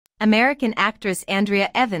American actress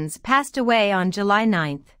Andrea Evans passed away on July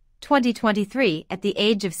 9, 2023 at the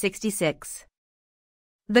age of 66.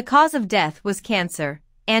 The cause of death was cancer.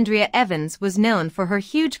 Andrea Evans was known for her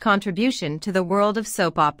huge contribution to the world of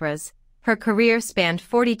soap operas. Her career spanned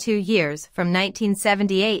 42 years from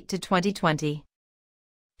 1978 to 2020.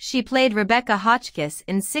 She played Rebecca Hotchkiss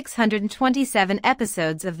in 627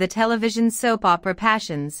 episodes of the television soap opera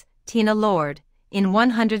Passions, Tina Lord, in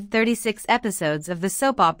 136 episodes of the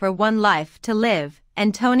soap opera One Life to Live,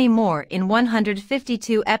 and Tony Moore in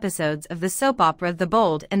 152 episodes of the soap opera The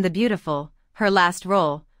Bold and the Beautiful. Her last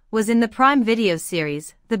role was in the Prime Video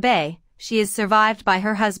series, The Bay. She is survived by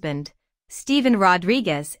her husband, Steven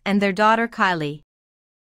Rodriguez, and their daughter Kylie.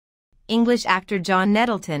 English actor John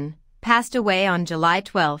Nettleton passed away on July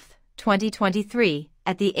 12, 2023,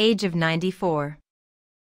 at the age of 94.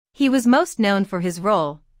 He was most known for his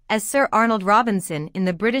role as Sir Arnold Robinson in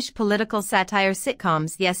the British political satire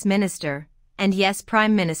sitcoms Yes Minister and Yes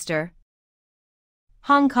Prime Minister.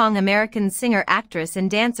 Hong Kong-American singer, actress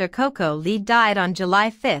and dancer Coco Lee died on July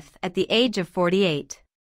 5 at the age of 48.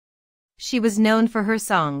 She was known for her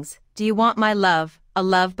songs, Do You Want My Love, A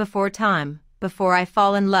Love Before Time, Before I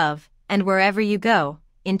Fall in Love, and Wherever You Go.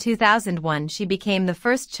 In 2001 she became the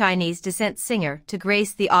first Chinese descent singer to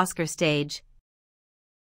grace the Oscar stage.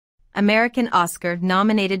 American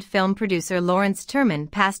Oscar-nominated film producer Lawrence Turman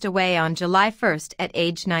passed away on July 1 at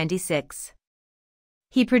age 96.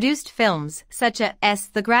 He produced films such as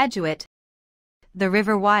The Graduate, The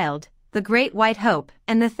River Wild, The Great White Hope,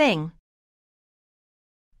 and The Thing.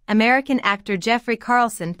 American actor Jeffrey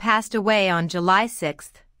Carlson passed away on July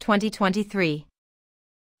 6, 2023.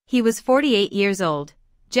 He was 48 years old.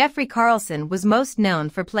 Jeffrey Carlson was most known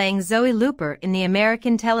for playing Zoe Looper in the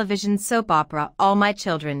American television soap opera All My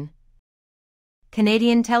Children.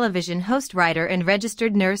 Canadian television host, writer and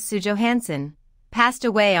registered nurse Sue Johansson passed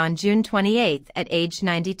away on June 28 at age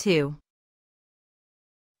 92.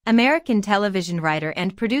 American television writer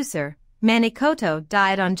and producer Manny Coto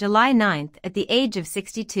died on July 9 at the age of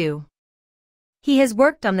 62. He has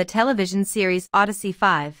worked on the television series Odyssey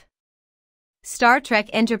 5, Star Trek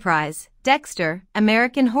Enterprise, Dexter,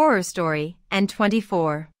 American Horror Story, and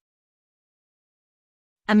 24.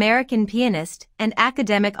 American pianist and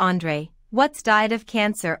academic Andre Watts died of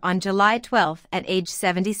cancer on July 12 at age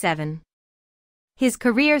 77. His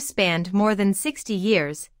career spanned more than 60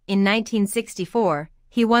 years. In 1964,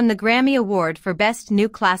 he won the Grammy Award for Best New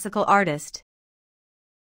Classical Artist.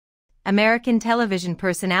 American television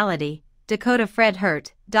personality Dakota Fred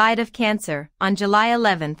Hurt died of cancer on July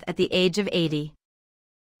 11 at the age of 80.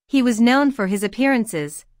 He was known for his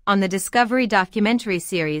appearances on the Discovery documentary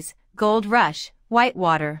series Gold Rush,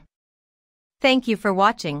 Whitewater. Thank you for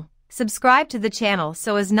watching. Subscribe to the channel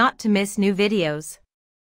so as not to miss new videos.